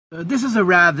This is a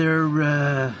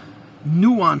rather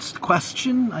nuanced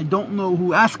question. I don't know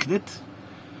who asked it,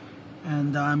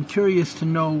 and I'm curious to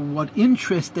know what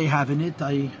interest they have in it.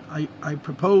 I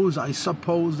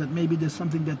suppose that maybe there's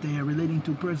something that they are relating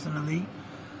to personally,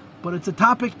 but it's a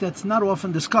topic that's not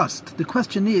often discussed. The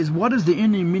question is, what is the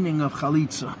inner meaning of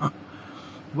Chalitza?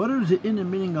 What is the inner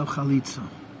meaning of Chalitza?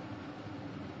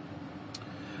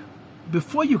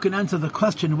 Before you can answer the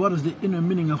question, what is the inner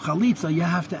meaning of Chalitza, you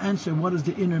have to answer, what is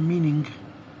the inner meaning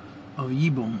of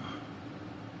Yibum?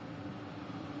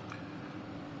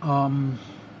 Yibum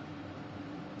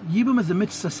is a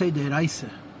mitzvah seideraisa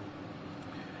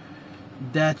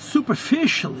that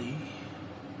superficially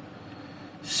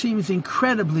seems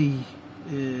incredibly,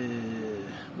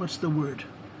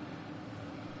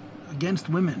 against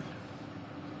women.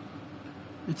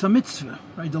 It's a mitzvah,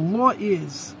 right? The law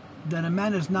is that a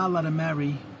man is not allowed to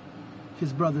marry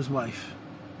his brother's wife,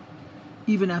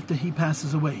 even after he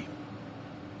passes away.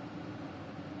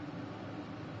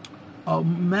 A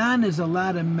man is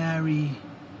allowed to marry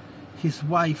his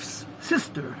wife's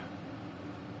sister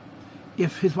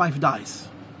if his wife dies.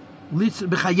 In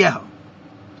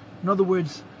other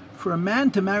words, for a man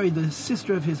to marry the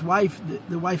sister of his wife,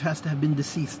 the wife has to have been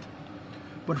deceased.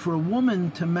 But for a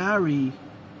woman to marry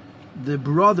the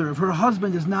brother of her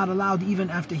husband is not allowed even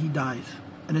after he dies.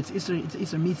 And it's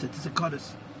Isser Mitzvah, it's a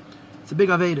Kodesh. It's a big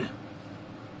Aveda.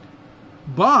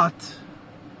 But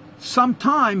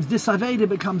sometimes this Aveda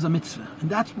becomes a mitzvah. And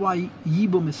that's why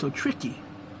Yibum is so tricky.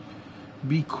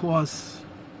 Because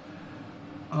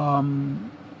Yibum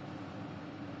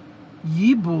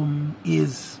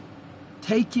is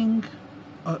taking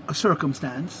a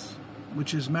circumstance,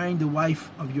 which is marrying the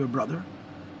wife of your brother,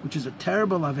 which is a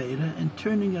terrible Aveda, and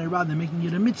turning it around and making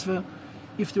it a mitzvah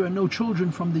if there are no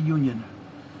children from the union,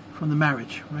 from the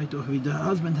marriage, right? Or if the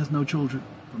husband has no children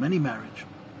from any marriage.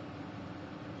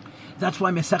 That's why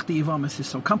Masechta Yevamos is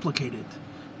so complicated,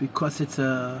 because it's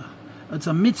a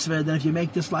mitzvah that if you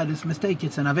make the slightest mistake,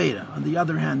 it's an Aveda. On the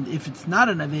other hand, if it's not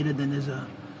an Aveda, then there's a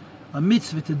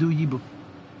mitzvah to do Yibum.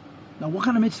 Now, what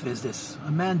kind of mitzvah is this?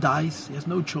 A man dies, he has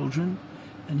no children,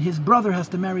 and his brother has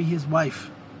to marry his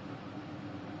wife.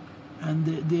 And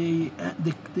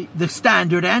the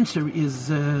standard answer is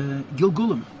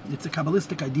Gilgulim. It's a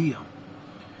Kabbalistic idea.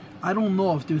 I don't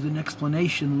know if there's an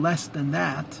explanation less than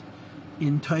that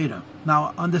in Torah.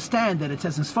 Now, understand that it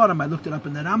says in Sfarim, I looked it up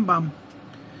in the Rambam,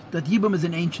 that Yibum is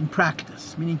an ancient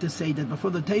practice, meaning to say that before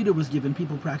the Torah was given,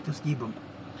 people practiced Yibum.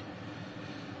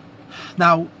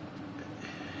 Now,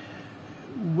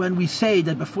 when we say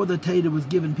that before the Torah was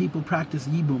given, people practiced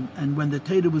Yibum, and when the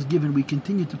Torah was given, we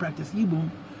continue to practice Yibum,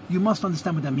 you must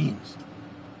understand what that means.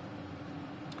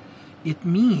 It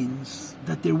means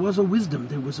that there was a wisdom,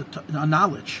 there was a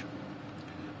knowledge,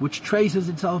 which traces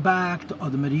itself back to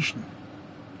Adam Rishon,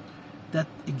 that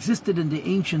existed in the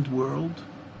ancient world,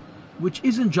 which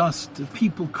isn't just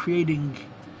people creating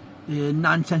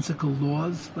nonsensical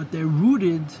laws, but they're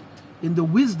rooted in the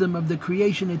wisdom of the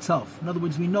creation itself. In other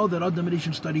words, we know that Adam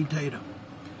Rishon studied Torah.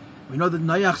 We know that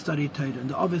Noach studied Torah, and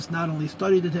the Avos not only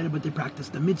studied the Torah, but they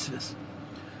practiced the mitzvahs.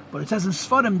 But it says in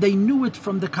Sfarim, they knew it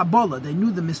from the Kabbalah. They knew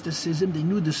the mysticism, they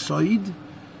knew the Soid,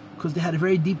 because they had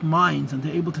very deep minds, and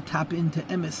they're able to tap into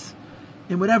Emes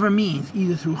in whatever means,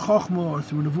 either through Chochmah or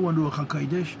through Nevuah and Ruach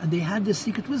HaKodesh, and they had this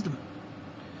secret wisdom.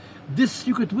 This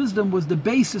secret wisdom was the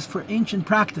basis for ancient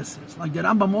practices, like the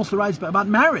Rambam also writes about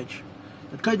marriage,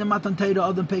 that Kaidem Matan Teira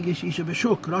Adam Pegesh Isha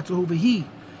V'Shuk, Ratzahu V'Hi,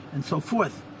 and so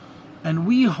forth. And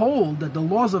we hold that the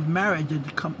laws of marriage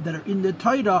that are in the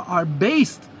Torah are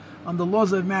based on the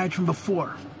laws of marriage from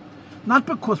before. Not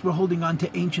because we're holding on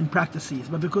to ancient practices,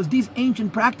 but because these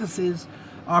ancient practices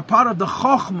are part of the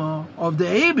chokhmah of the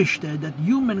Eibishter that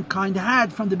humankind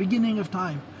had from the beginning of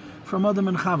time, from Adam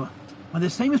and Chava. And the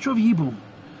same is true of Yibum.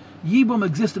 Yibum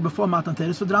existed before Matan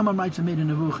Torah, so the Rambam writes in Meir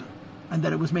Nevuchim, and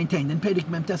that it was maintained. In Perek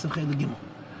Mem Tesef Chel Gimel,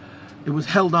 it was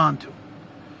held on to.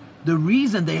 The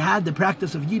reason they had the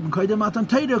practice of Yibum Koydem Matan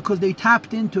Torah, because they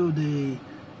tapped into the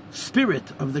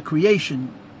spirit of the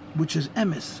creation, which is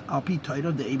Emes, Al Pi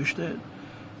Torah, the Eibishter,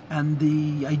 and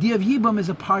the idea of Yibum is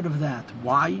a part of that.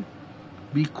 Why?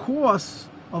 Because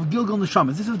of Gilgal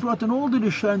Neshamas. This is brought in all the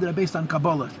Rishonim that are based on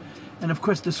Kabbalah, and of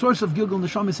course the source of Gilgal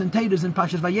Neshamas and Torah is in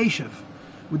Pashas Vayeshev,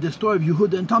 with the story of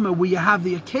Yehuda and Tamar, where you have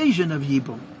the occasion of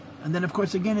Yibum, and then of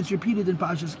course again it's repeated in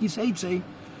Pashas Kiseitzei,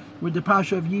 where the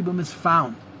Pasha of Yibum is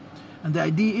found. And the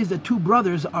idea is that two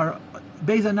brothers are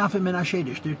Beza Nafim and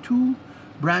Ashedish. They're two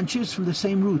branches from the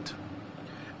same root.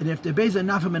 And if they're Beza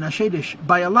Nafim and Ashedish,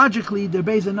 biologically they're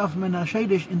Beza Nafim and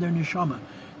Ashedish in their neshama.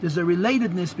 There's a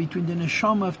relatedness between the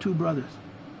neshama of two brothers.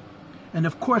 And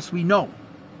of course we know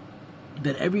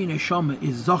that every neshama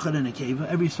is zocher and nekeva.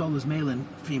 Every soul is male and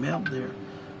female.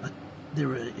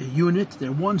 They're a unit.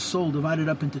 They're one soul divided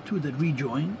up into two that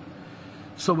rejoin.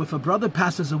 So if a brother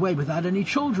passes away without any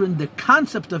children, the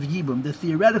concept of Yibum, the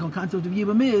theoretical concept of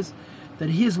Yibum is that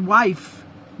his wife,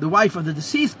 the wife of the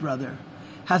deceased brother,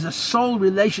 has a soul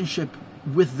relationship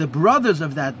with the brothers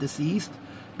of that deceased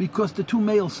because the two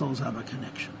male souls have a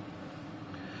connection.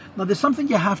 Now there's something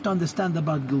you have to understand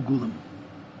about Gilgulim.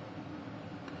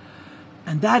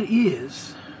 And that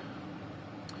is,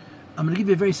 I'm going to give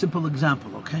you a very simple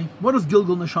example, okay? What does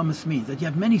Gilgul Neshamas mean? That you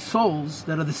have many souls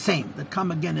that are the same, that come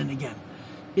again and again.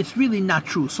 It's really not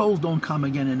true. Souls don't come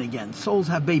again and again. Souls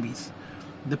have babies.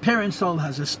 The parent soul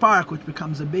has a spark, which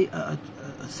becomes a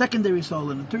secondary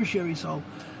soul and a tertiary soul.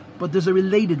 But there's a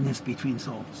relatedness between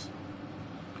souls.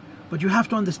 But you have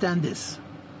to understand this.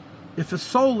 If a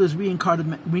soul is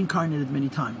reincarnated many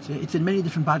times, it's in many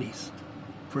different bodies.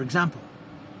 For example,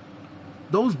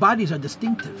 those bodies are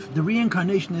distinctive. The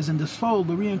reincarnation is in the soul.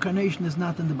 The reincarnation is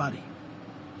not in the body.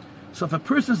 So if a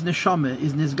person's neshama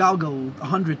is nizgalgal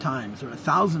 100 times, or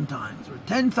 1,000 times, or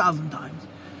 10,000 times,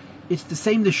 it's the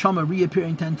same neshama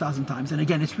reappearing 10,000 times. And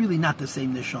again, it's really not the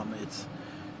same neshama. It's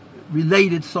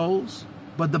related souls,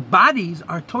 but the bodies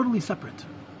are totally separate.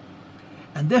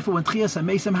 And therefore, when Tchias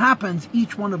HaMesim happens,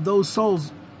 each one of those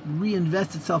souls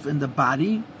reinvests itself in the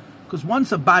body, because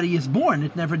once a body is born,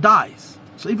 it never dies.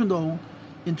 So even though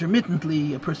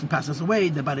intermittently a person passes away,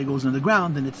 the body goes in the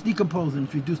ground, and it's decomposed, and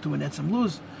it's reduced to an etzem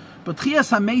luz. But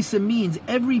Tchias HaMesim means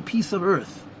every piece of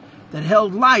earth that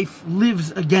held life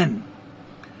lives again.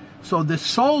 So the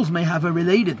souls may have a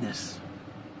relatedness,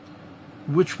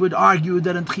 which would argue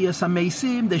that in Tchias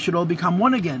HaMesim they should all become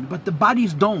one again, but the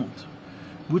bodies don't.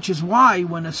 Which is why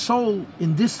when a soul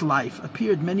in this life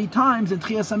appeared many times, in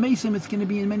Tchias HaMesim it's going to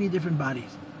be in many different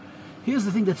bodies. Here's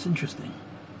the thing that's interesting.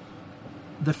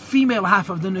 The female half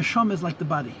of the neshama is like the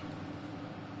body.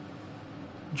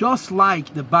 Just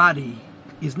like the body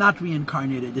is not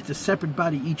reincarnated, it's a separate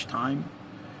body each time.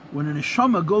 When a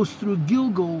neshama goes through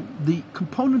Gilgul, the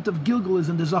component of Gilgul is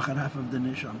in the Zachar half of the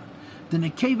neshama. The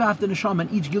Nekeva half of the neshama,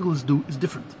 and each Gilgul is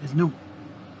different, is new.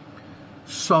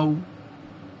 So,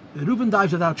 Reuven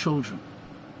dies without children.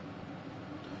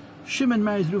 Shimon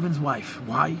marries Reuven's wife.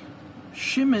 Why?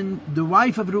 Shimon, the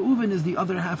wife of Reuven, is the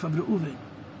other half of Reuven.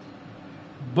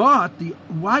 But the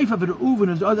wife of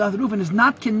Reuven, the other half of Reuven, is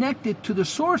not connected to the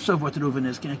source of what Reuven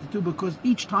is connected to, because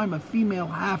each time a female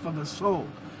half of a soul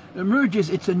emerges,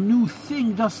 it's a new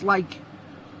thing, just like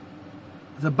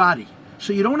the body.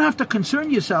 So you don't have to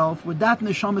concern yourself with that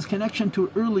neshama's connection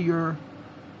to earlier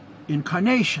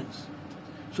incarnations.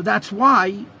 So that's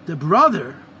why the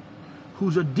brother,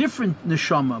 who's a different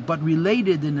neshama but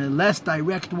related in a less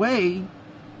direct way,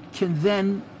 can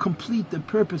then complete the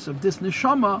purpose of this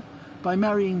neshama by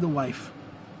marrying the wife.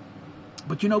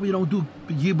 But we don't do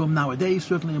Yibum nowadays,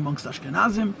 certainly amongst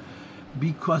Ashkenazim,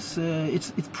 because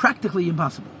it's practically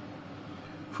impossible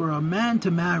for a man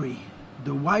to marry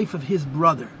the wife of his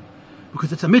brother,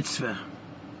 because it's a mitzvah,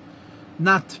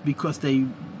 not because they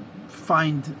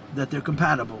find that they're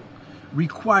compatible.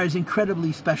 Requires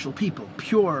incredibly special people,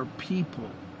 pure people,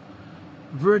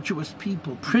 virtuous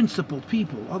people, principled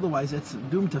people. Otherwise, it's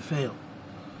doomed to fail.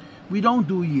 We don't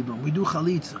do Yibum, we do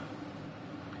Chalitza.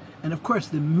 And of course,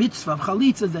 the mitzvah of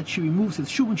Chalitza is that she removes his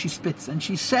shoe when she spits, and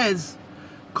she says,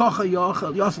 Kocha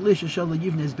Yasel Isha Shel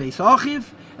Yivnes Beis Achiv,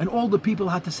 and all the people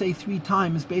had to say 3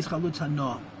 times Beis Chalutz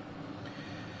Hanoah.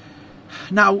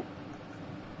 Now,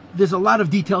 there's a lot of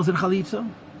details in Chalitza.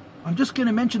 I'm just going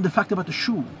to mention the fact about the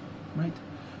shoe, right?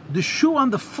 The shoe on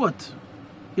the foot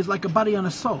is like a body on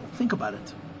a soul. Think about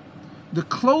it. The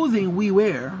clothing we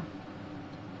wear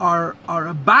are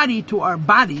a body to our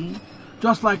body,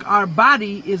 just like our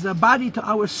body is a body to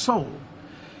our soul.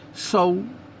 So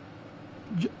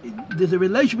there's a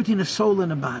relation between a soul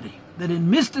and a body. That in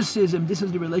mysticism, this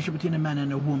is the relation between a man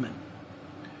and a woman.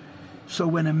 So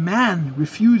when a man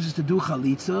refuses to do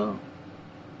Chalitza,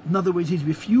 in other words, he's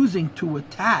refusing to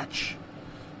attach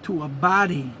to a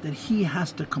body that he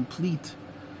has to complete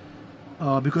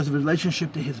because of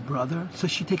relationship to his brother, so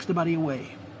she takes the body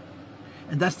away.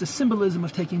 And that's the symbolism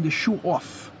of taking the shoe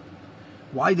off.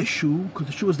 Why the shoe? Because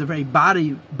the shoe is the very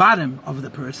bottom of the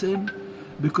person,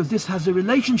 because this has a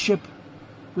relationship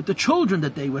with the children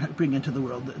that they would bring into the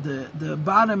world. The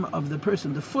bottom of the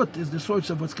person, the foot, is the source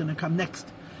of what's going to come next,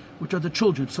 which are the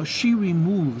children. So she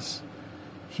removes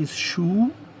his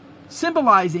shoe,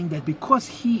 symbolizing that because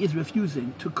he is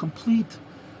refusing to complete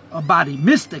a body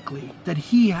mystically, that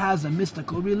he has a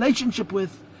mystical relationship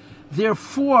with,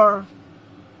 therefore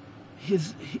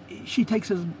she takes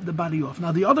the body off.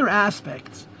 Now the other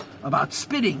aspects about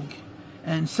spitting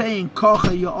and saying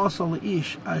kocha ya'asal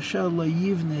ish asher lo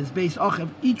yivne is based achev.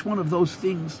 Each one of those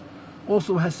things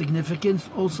also has significance,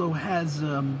 also has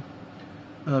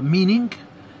meaning,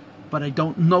 but I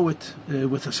don't know it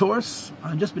with a source.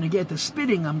 I'm just going to get the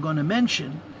spitting. I'm going to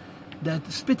mention that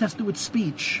the spit has to do with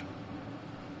speech.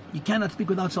 You cannot speak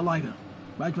without saliva,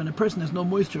 right? When a person has no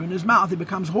moisture in his mouth, he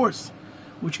becomes hoarse,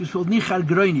 which is called nichar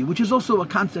groini, which is also a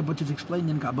concept which is explained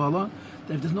in Kabbalah,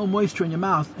 that if there's no moisture in your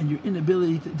mouth and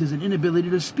there's an inability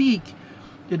to speak,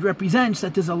 it represents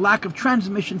that there's a lack of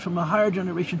transmission from a higher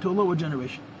generation to a lower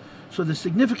generation. So the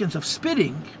significance of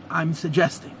spitting, I'm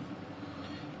suggesting,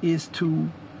 is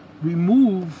to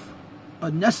remove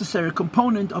a necessary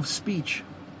component of speech.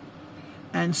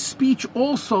 And speech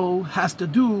also has to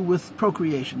do with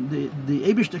procreation. The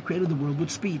Eibishter created the world with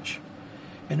speech.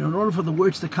 And in order for the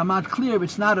words to come out clear,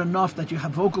 it's not enough that you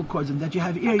have vocal cords and that you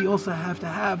have ear, you also have to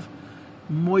have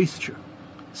moisture.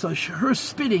 So her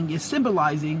spitting is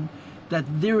symbolizing that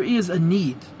there is a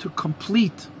need to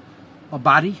complete a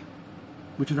body,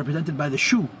 which is represented by the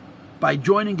shoe, by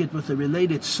joining it with a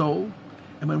related soul.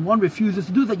 And when one refuses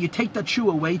to do that, you take that shoe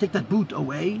away, you take that boot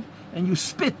away, and you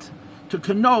spit to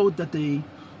connote that the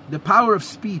power of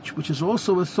speech, which is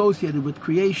also associated with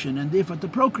creation, and therefore the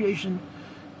procreation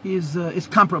is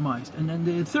compromised. And then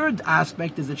the third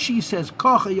aspect is that she says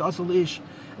kocha yasal ish,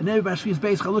 and everybody speaks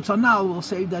based Chalitza. Now we'll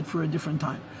save that for a different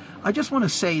time. I just want to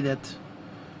say that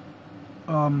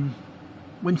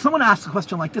when someone asks a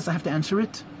question like this, I have to answer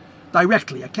it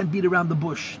directly. I can't beat around the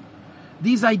bush.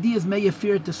 These ideas may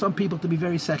appear to some people to be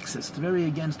very sexist, very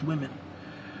against women.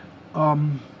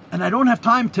 And I don't have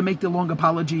time to make the long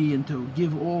apology and to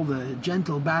give all the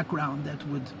gentle background that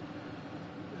would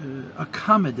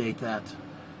accommodate that.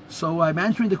 So I'm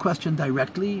answering the question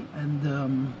directly,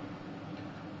 and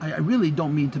I really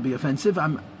don't mean to be offensive.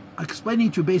 I'm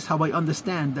explaining to you based how I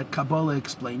understand that Kabbalah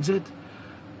explains it.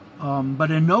 But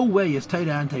in no way is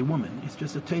Torah anti-woman. It's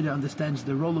just that Torah understands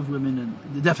the role of women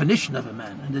and the definition of a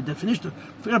man. And the definition of,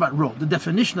 forget about role, the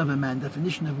definition of a man,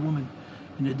 definition of a woman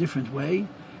in a different way.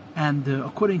 And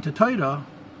according to Torah,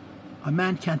 a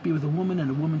man can't be with a woman and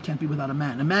a woman can't be without a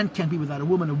man. A man can't be without a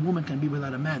woman can't be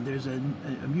without a man. There's a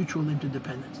mutual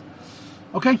interdependence.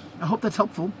 Okay, I hope that's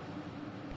helpful.